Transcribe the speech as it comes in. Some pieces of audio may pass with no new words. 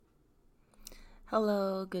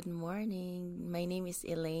Hello, good morning. My name is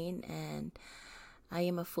Elaine, and I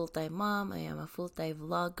am a full time mom, I am a full time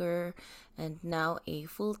vlogger, and now a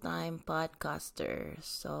full time podcaster.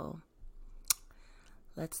 So,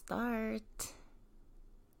 let's start.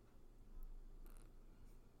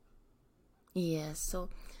 Yes, so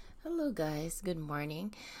hello, guys, good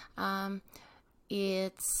morning. Um,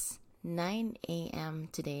 it's 9 a.m.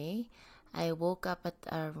 today. I woke up at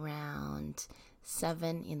around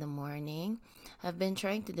 7 in the morning. I've been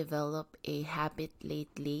trying to develop a habit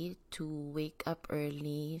lately to wake up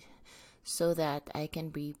early so that I can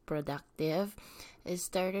be productive. I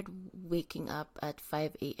started waking up at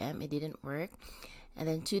 5 a.m. It didn't work. And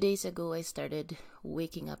then 2 days ago, I started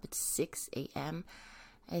waking up at 6 a.m.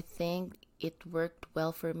 I think it worked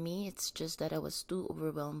well for me. It's just that I was too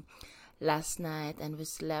overwhelmed last night and we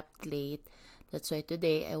slept late. That's why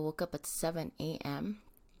today I woke up at 7 a.m.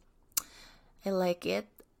 I like it,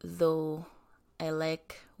 though I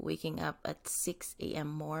like waking up at 6 a.m.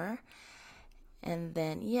 more. And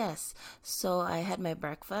then, yes, so I had my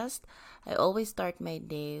breakfast. I always start my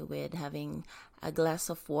day with having a glass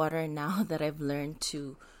of water now that I've learned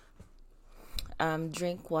to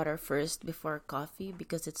drink water first before coffee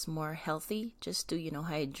because it's more healthy just to,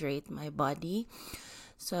 hydrate my body.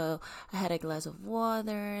 So I had a glass of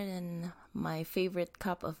water and my favorite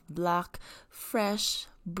cup of black, fresh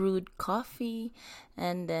brewed coffee.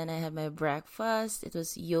 And then I had my breakfast. It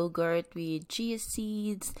was yogurt with chia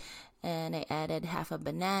seeds. And I added half a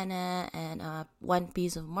banana and one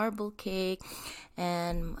piece of marble cake.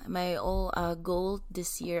 And my goal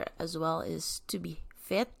this year as well is to be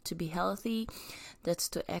fit, to be healthy. That's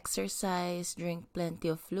to exercise, drink plenty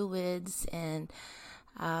of fluids, and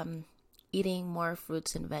um, eating more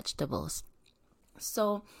fruits and vegetables.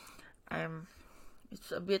 So,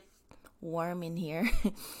 it's a bit warm in here.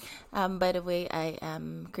 By the way, I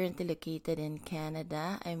am currently located in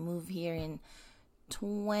Canada. I moved here in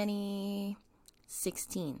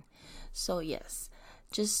 2016. So, yes,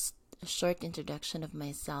 just a short introduction of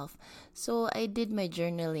myself. So, I did my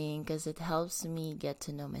journaling because it helps me get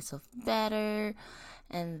to know myself better.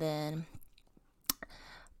 And then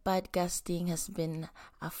podcasting has been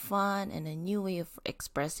a fun and a new way of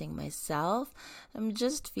expressing myself. I'm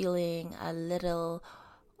just feeling a little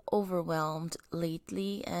overwhelmed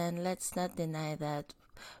lately, and let's not deny that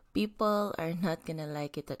people are not gonna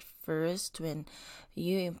like it at first when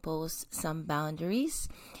you impose some boundaries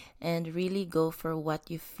and really go for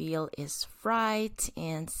what you feel is right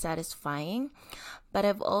and satisfying. But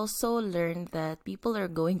I've also learned that people are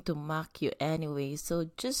going to mock you anyway,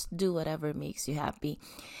 so just do whatever makes you happy.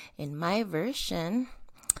 In my version,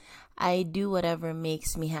 I do whatever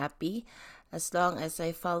makes me happy as long as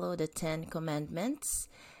I follow the 10 commandments.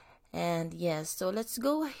 And yes, so let's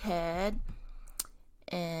go ahead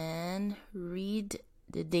and read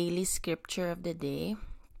the daily scripture of the day.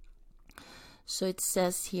 So it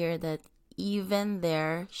says here that even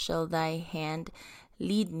there shall thy hand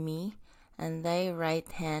lead me, and thy right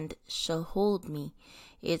hand shall hold me.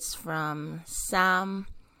 It's from Psalm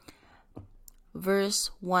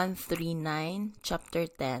verse 139, chapter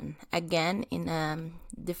 10. Again, in a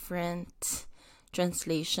different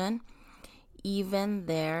translation, even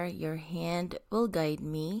there your hand will guide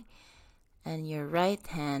me, and your right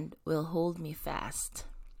hand will hold me fast.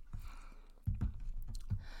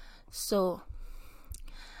 So,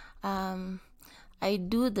 I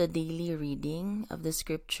do the daily reading of the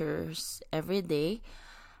scriptures every day,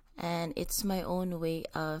 and it's my own way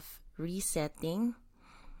of resetting.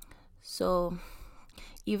 So,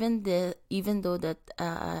 even though that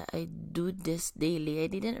I do this daily, I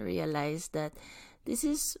didn't realize that this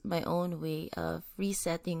is my own way of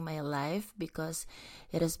resetting my life because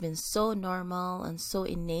it has been so normal and so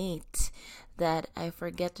innate that I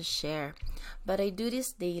forget to share. But I do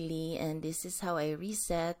this daily, and this is how I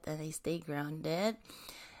reset and I stay grounded.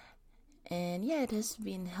 And yeah, it has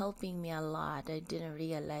been helping me a lot. I didn't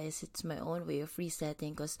realize it's my own way of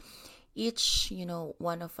resetting because each,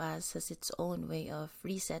 one of us has its own way of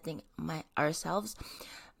resetting ourselves.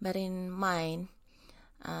 But in mine,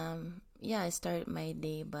 I started my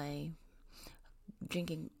day by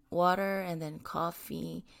drinking water and then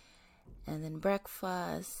coffee and then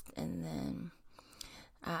breakfast and then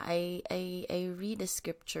I read the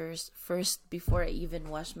scriptures first before I even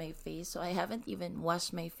wash my face. So I haven't even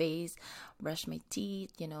washed my face, brushed my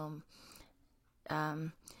teeth,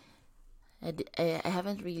 um, I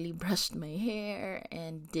haven't really brushed my hair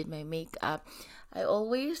and did my makeup. I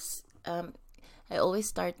always I always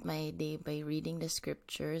start my day by reading the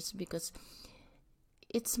scriptures because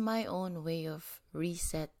it's my own way of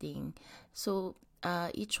resetting. So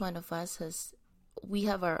each one of us has we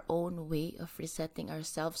have our own way of resetting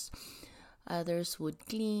ourselves. Others would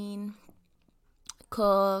clean,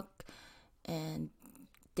 cook, and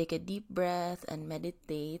take a deep breath and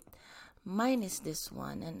meditate. Mine is this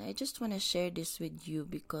one, and I just want to share this with you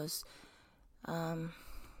because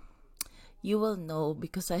you will know,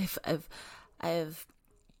 because I've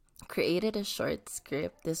created a short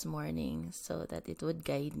script this morning so that it would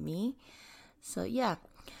guide me. So yeah,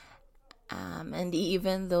 and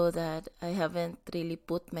even though that I haven't really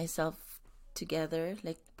put myself together,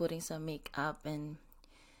 like putting some makeup and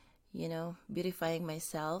beautifying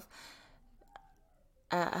myself,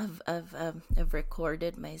 I've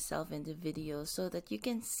recorded myself in the video so that you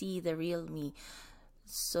can see the real me,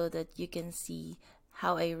 so that you can see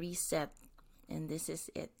how I reset, and this is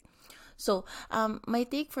it. So, my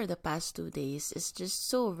take for the past 2 days is just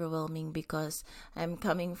so overwhelming because I'm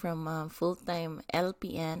coming from a full-time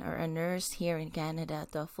LPN, or a nurse here in Canada,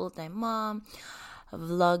 to a full-time mom, a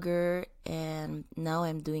vlogger, and now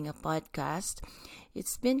I'm doing a podcast.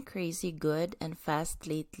 It's been crazy good and fast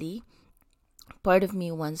lately. Part of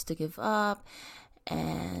me wants to give up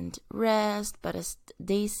and rest, but as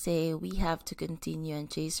they say, we have to continue and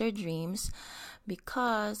chase our dreams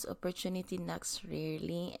because opportunity knocks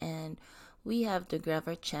rarely, and we have to grab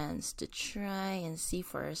our chance to try and see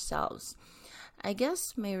for ourselves. I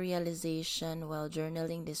guess my realization while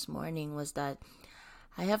journaling this morning was that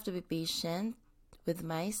I have to be patient with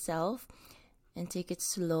myself and take it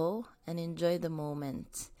slow and enjoy the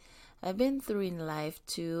moment. I've been through in life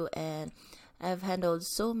too, and I've handled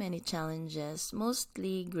so many challenges,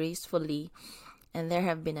 mostly gracefully, and there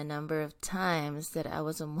have been a number of times that I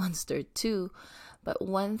was a monster too. But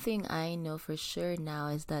one thing I know for sure now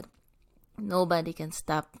is that nobody can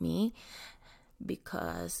stop me,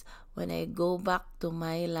 because when I go back to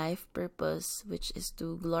my life purpose, which is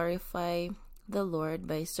to glorify the Lord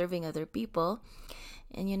by serving other people,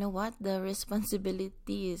 and you know what? The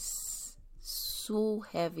responsibility is so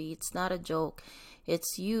heavy. It's not a joke.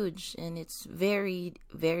 It's huge, and it's very,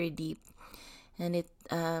 very deep. And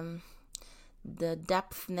the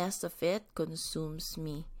depthness of it consumes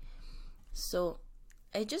me. So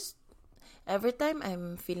I just, every time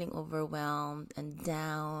I'm feeling overwhelmed and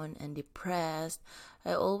down and depressed,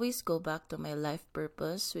 I always go back to my life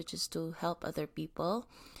purpose, which is to help other people.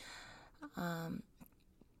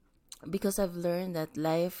 Because I've learned that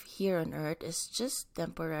life here on earth is just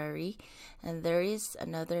temporary, and there is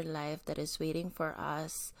another life that is waiting for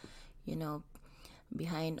us, you know,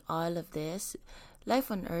 behind all of this. Life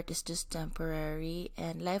on earth is just temporary,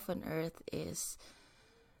 and life on earth is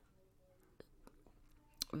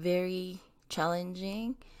very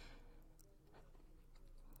challenging.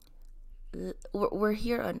 We're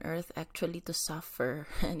here on earth actually to suffer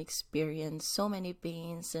and experience so many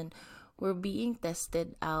pains, and we're being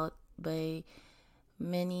tested out by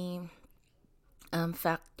many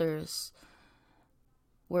factors,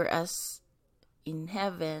 whereas in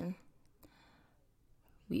heaven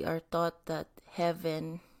we are taught that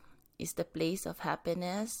heaven is the place of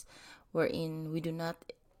happiness, wherein we do not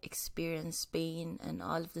experience pain and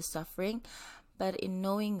all of the suffering. But in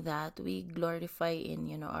knowing that, we glorify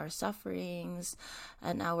in our sufferings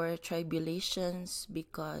and our tribulations,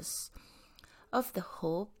 because of the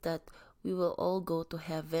hope that we will all go to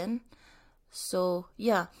heaven. So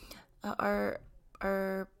yeah, our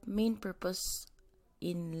main purpose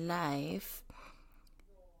in life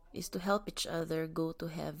is to help each other go to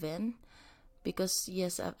heaven, because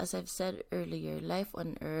yes, as I've said earlier, life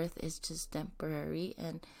on earth is just temporary,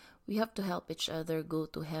 and we have to help each other go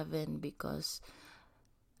to heaven, because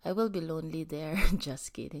I will be lonely there.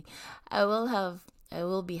 Just kidding. I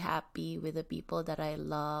will be happy with the people that I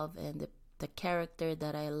love and the character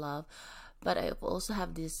that I love. But I also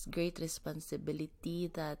have this great responsibility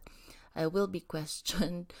that I will be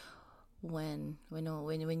questioned when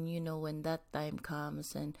that time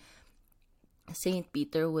comes, and Saint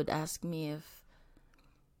Peter would ask me, if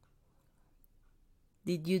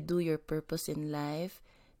did you do your purpose in life?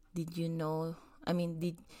 Did you know, I mean,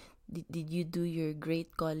 did you do your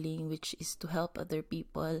great calling, which is to help other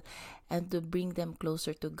people and to bring them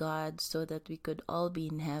closer to God, so that we could all be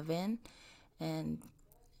in heaven? And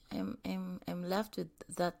I'm left with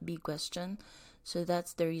that big question. So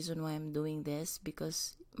that's the reason why I'm doing this,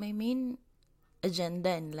 because my main agenda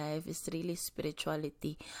in life is really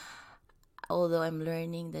spirituality. Although I'm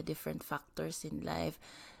learning the different factors in life,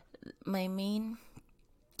 my main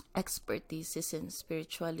expertise is in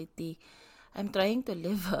spirituality. I'm trying to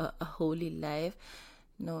live a holy life.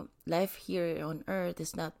 Life here on earth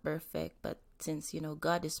is not perfect, but since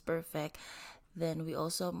God is perfect, then we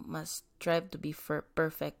also must strive to be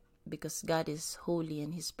perfect, because God is holy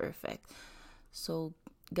and He's perfect. So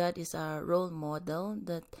God is our role model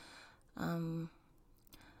that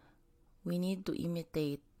we need to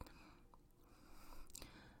imitate.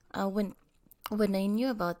 When I knew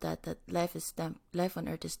about that life on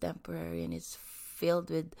earth is temporary and it's filled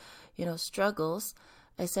with, struggles,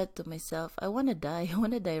 I said to myself, I want to die. I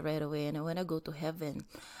want to die right away, and I want to go to heaven.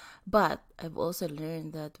 But I've also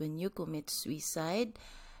learned that when you commit suicide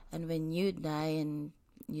and when you die and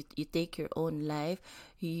you take your own life,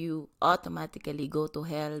 you automatically go to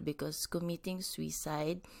hell, because committing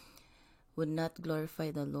suicide would not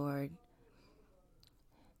glorify the Lord.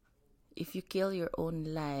 If you kill your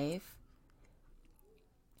own life,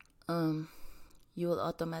 you will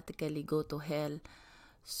automatically go to hell.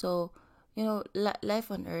 So,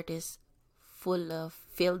 life on earth is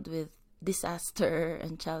filled with disaster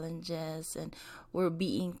and challenges, and we're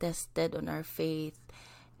being tested on our faith,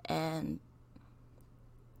 and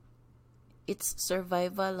it's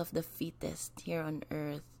survival of the fittest here on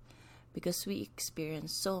earth, because we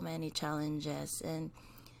experience so many challenges. And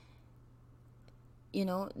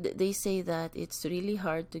they say that it's really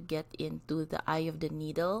hard to get into the eye of the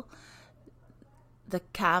needle. The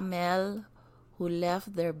camel who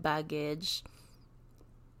left their baggage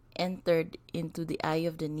entered into the eye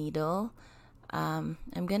of the needle. I'm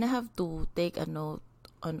gonna have to take a note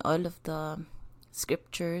on all of the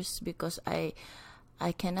scriptures, because I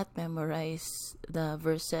cannot memorize the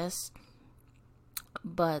verses,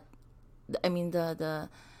 but I mean the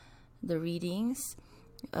readings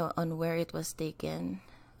on where it was taken,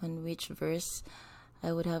 on which verse.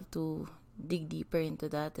 I would have to dig deeper into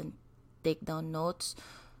that and take down notes.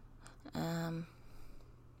 I'm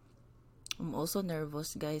also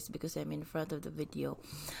nervous, guys, because I'm in front of the video.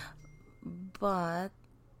 But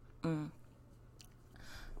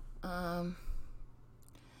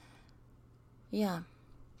yeah,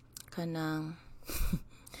 kanang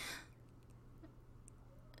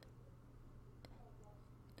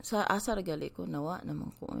sa asa gali ko nawa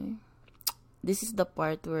naman ko eh. This is the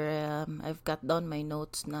part where I've got down my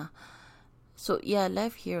notes na. So yeah,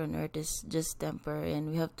 life here on earth is just temporary,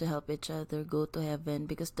 and we have to help each other go to heaven,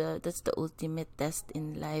 because that's the ultimate test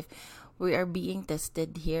in life. We are being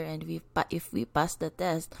tested here, and if we pass the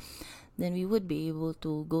test, then we would be able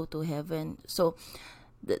to go to heaven. So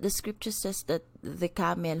the scripture says that the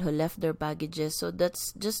camel who left their baggages, so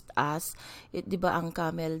that's just us. Diba ang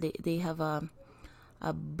camel, they have a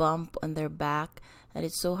bump on their back, and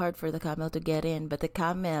it's so hard for the camel to get in. But the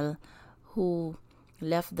camel who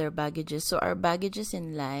left their baggages, so our baggages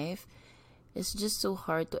in life, it's just so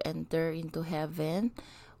hard to enter into heaven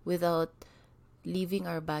without leaving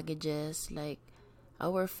our baggages, like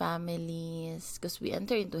our families, because we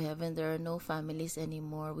enter into heaven, there are no families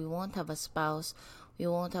anymore. We won't have a spouse, we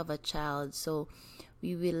won't have a child, so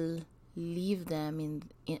we will leave them in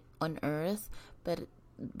on earth. But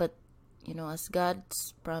as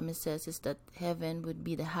God's promises is that heaven would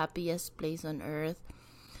be the happiest place on earth.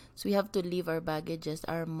 So we have to leave our baggages,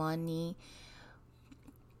 our money.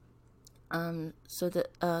 So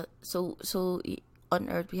on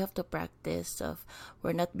earth we have to practice of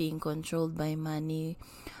we're not being controlled by money.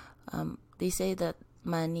 They say that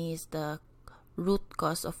money is the root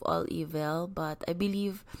cause of all evil, but I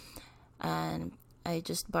believe, and I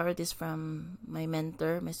just borrowed this from my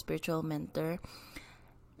mentor, my spiritual mentor,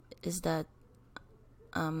 is that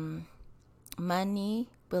money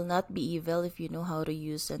will not be evil if you know how to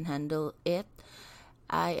use and handle it.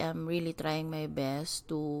 I am really trying my best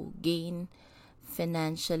to gain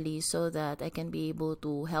financially so that I can be able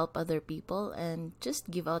to help other people and just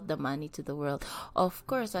give out the money to the world. Of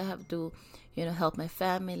course, I have to, help my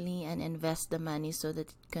family and invest the money so that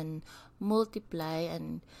it can multiply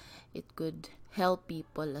and it could help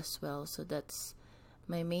people as well. So that's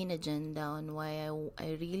my main agenda on why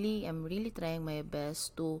I really am really trying my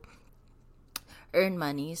best to earn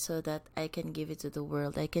money so that I can give it to the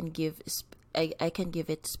world. I can give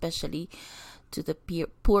it especially to the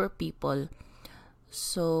poor people.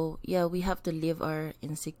 So yeah, we have to live our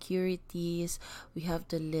insecurities. We have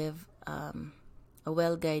to live a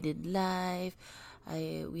well-guided life.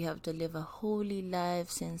 We have to live a holy life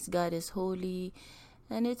since God is holy,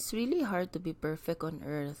 and it's really hard to be perfect on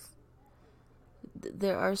earth.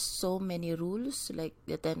 There are so many rules, like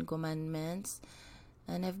the 10 Commandments,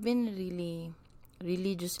 and I've been really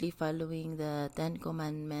religiously following the 10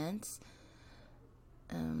 Commandments.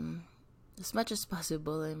 As much as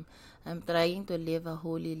possible, I'm trying to live a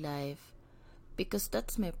holy life, because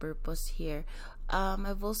that's my purpose here.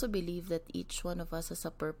 I've also believed that each one of us has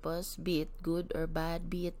a purpose, be it good or bad,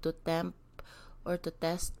 be it to tempt or to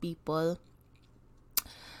test people.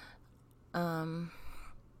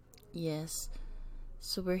 Yes.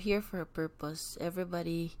 So we're here for a purpose.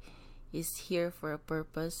 Everybody is here for a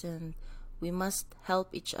purpose, and we must help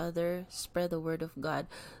each other spread the word of God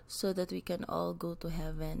so that we can all go to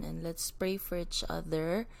heaven. And let's pray for each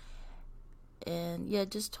other, and yeah,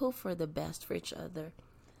 just hope for the best for each other.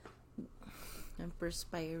 I'm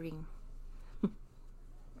perspiring.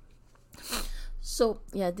 So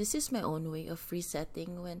yeah, this is my own way of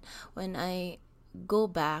resetting. When I go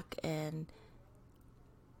back and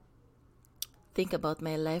think about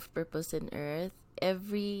my life purpose on earth,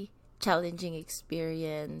 every challenging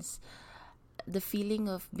experience, the feeling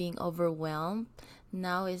of being overwhelmed,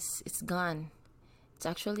 now is it's gone. It's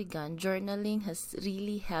actually gone. Journaling has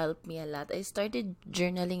really helped me a lot. I started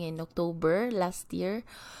journaling in October last year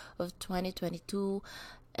of 2022,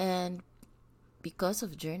 and because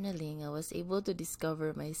of journaling, I was able to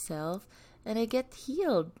discover myself and I get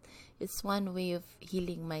healed. It's one way of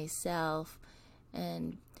healing myself,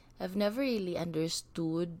 and I've never really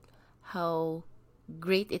understood how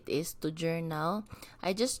great it is to journal.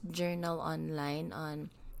 I just journal online on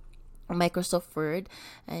Microsoft Word,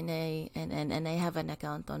 and I have an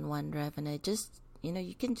account on OneDrive, and I just,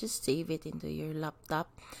 you can just save it into your laptop,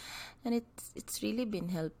 and it's really been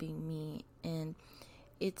helping me, and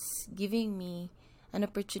it's giving me an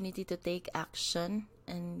opportunity to take action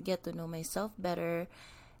and get to know myself better.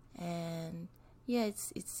 And yeah,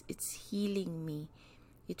 it's healing me.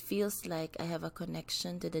 It feels like I have a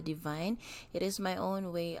connection to the divine. It is my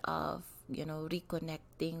own way of,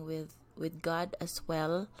 reconnecting with God as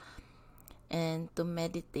well, and to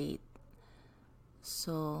meditate.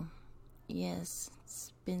 So yes,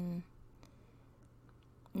 it's been,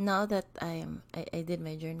 now that I did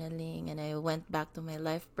my journaling and I went back to my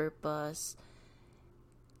life purpose,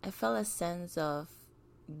 I felt a sense of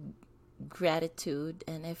gratitude,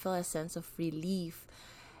 and I felt a sense of relief.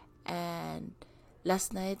 And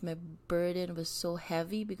last night my burden was so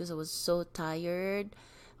heavy because I was so tired.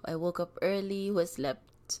 I woke up early, was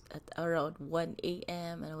slept at around 1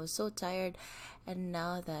 a.m. and I was so tired. And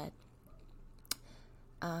now that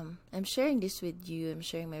I'm sharing this with you, I'm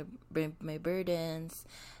sharing my burdens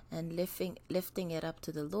and lifting it up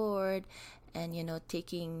to the Lord, and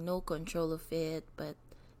taking no control of it. But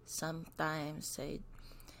sometimes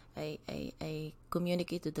I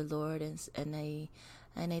communicate to the Lord, and I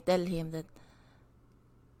tell Him that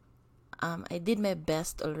I did my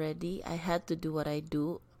best already. I had to do what I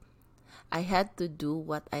do. I had to do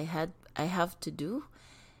what I have to do,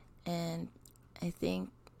 and I think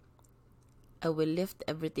I will lift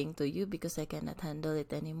everything to you because I cannot handle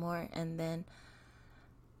it anymore. And then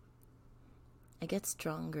I get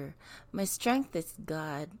stronger. My strength is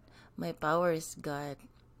God. My power is God.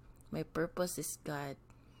 My purpose is God.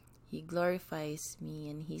 He glorifies me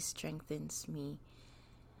and He strengthens me.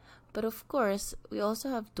 But of course, we also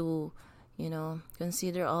have to,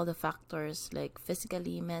 consider all the factors like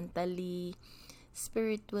physically, mentally,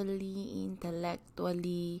 spiritually,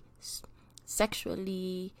 intellectually,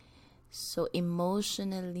 sexually. So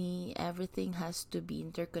emotionally, everything has to be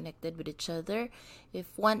interconnected with each other. If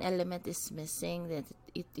one element is missing, then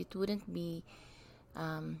it wouldn't be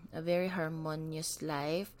a very harmonious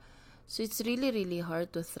life. So it's really, really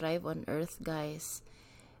hard to thrive on earth, guys.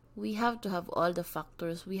 We have to have all the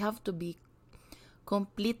factors. We have to be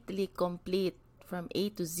completely complete from A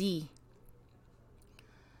to Z,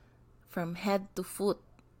 from head to foot.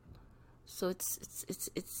 So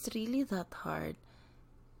it's really that hard.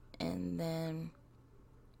 And then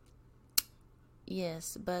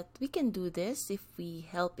yes, but we can do this if we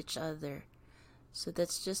help each other. So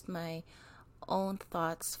that's just my own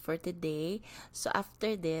thoughts for today. So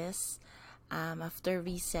after this, after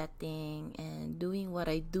resetting and doing what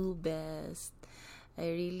I do best, I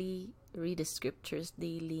really read the scriptures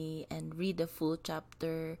daily and read the full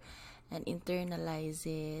chapter and internalize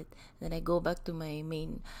it. Then I go back to my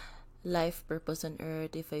main life purpose on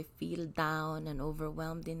earth if I feel down and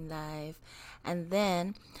overwhelmed in life. And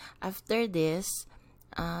then after this,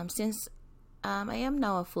 since I am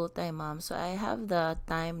now a full-time mom, so I have the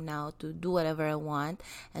time now to do whatever I want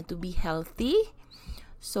and to be healthy.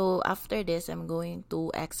 So after this, I'm going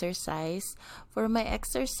to exercise. For my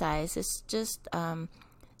exercise, it's just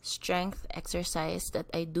strength exercise that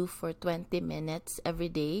I do for 20 minutes every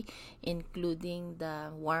day, including the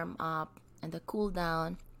warm up and the cool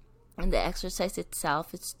down. And the exercise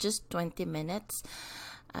itself, it's just 20 minutes.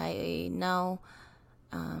 I now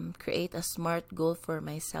create a smart goal for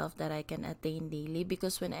myself that I can attain daily,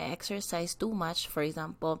 because when I exercise too much, for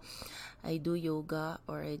example, I do yoga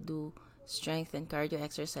or I do strength and cardio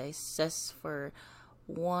exercises for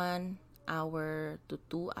 1 hour to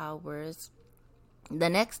 2 hours, the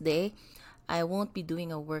next day I won't be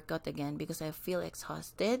doing a workout again because I feel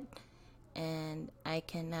exhausted and I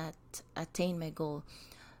cannot attain my goal.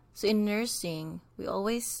 So in nursing, we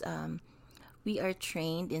are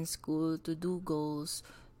trained in school to do goals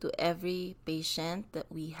to every patient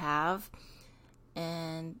that we have.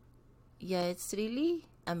 And yeah, it's really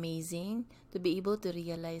amazing to be able to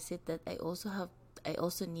realize it, that I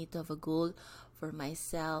also need to have a goal for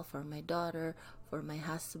myself, for my daughter, for my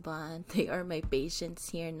husband. They are my patients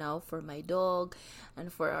here now, for my dog,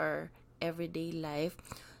 and for our everyday life.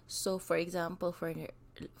 So for example,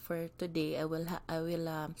 for today, I will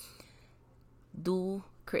do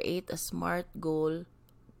create a SMART goal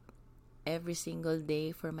every single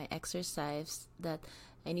day for my exercise, that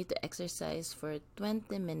I need to exercise for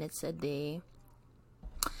 20 minutes a day,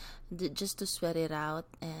 just to sweat it out.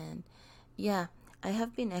 And yeah, I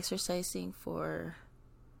have been exercising for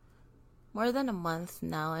more than a month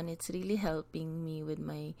now, and it's really helping me with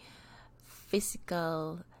my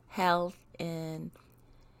physical health and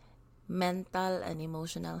mental and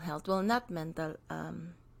emotional health. Well, not mental,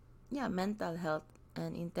 mental health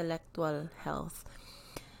and intellectual health.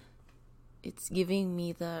 It's giving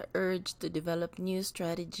me the urge to develop new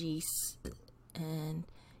strategies. And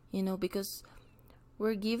because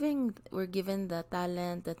we're given the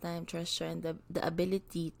talent, the time, treasure, and the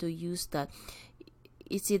ability to use that.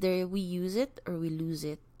 It's either we use it or we lose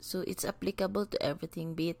it. So it's applicable to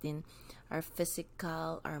everything, be it in our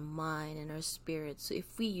physical, our mind, and our spirit. So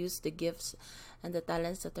if we use the gifts and the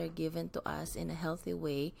talents that are given to us in a healthy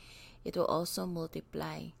way, it will also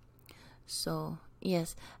multiply. So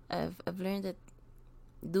yes, I've learned that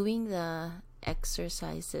doing the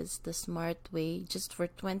exercises the smart way, just for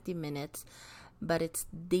 20 minutes, but it's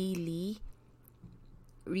daily,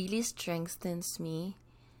 really strengthens me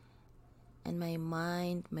and my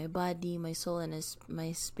mind, my body, my soul, and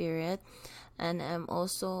my spirit. And I'm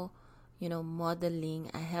also,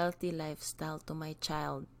 modeling a healthy lifestyle to my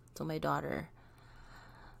child, to my daughter.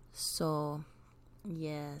 So,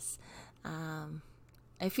 yes,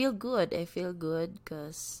 I feel good. I feel good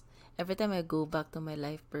because every time I go back to my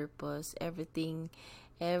life purpose,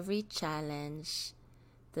 every challenge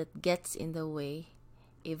that gets in the way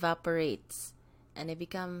evaporates, and I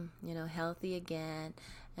become, healthy again,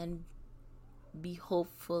 and be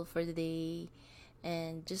hopeful for the day,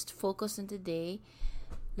 and just focus on today.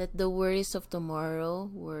 Let the worries of tomorrow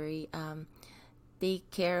take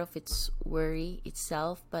care of its worry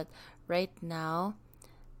itself. But right now,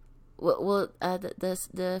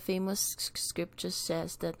 the famous scripture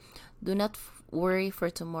says that do not worry for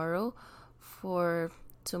tomorrow, for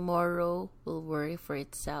tomorrow will worry for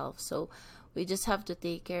itself. So we just have to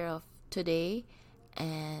take care of today.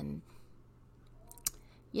 And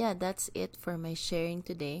yeah, that's it for my sharing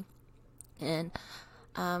today. And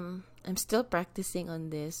I'm still practicing on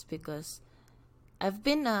this because I've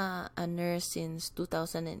been a nurse since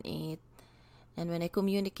 2008. And when I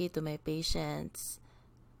communicate to my patients,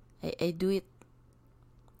 I do it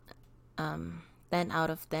 10 out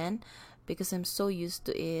of 10 because I'm so used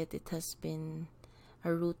to it. It has been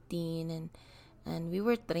a routine, and we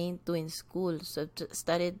were trained to in school. So I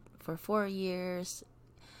studied for 4 years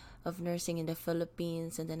of nursing in the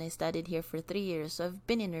Philippines, and then I studied here for 3 years. So I've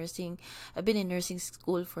been in nursing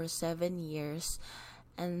school for 7 years.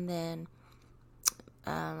 And then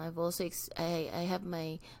I've also I have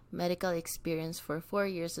my medical experience for 4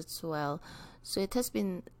 years as well. So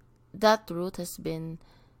that route has been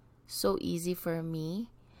so easy for me.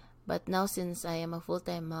 But now, since I am a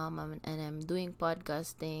full-time mom, and I'm doing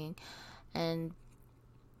podcasting, and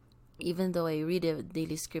even though I read the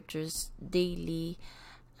daily scriptures daily,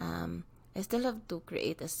 I still have to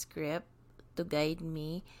create a script to guide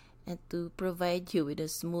me and to provide you with a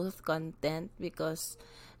smooth content, because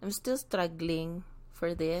I'm still struggling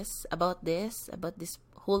about this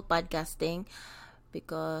whole podcasting,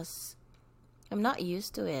 because I'm not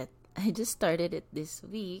used to it. I just started it this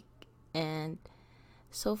week, and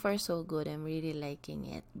so far so good. I'm really liking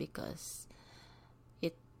it because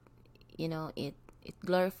it it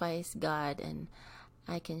glorifies God, and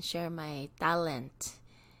I can share my talent.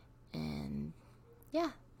 And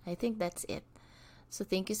yeah, I think that's it. So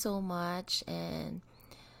thank you so much, and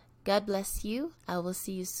God bless you. I will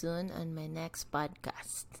see you soon on my next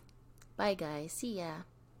podcast. Bye guys. See ya.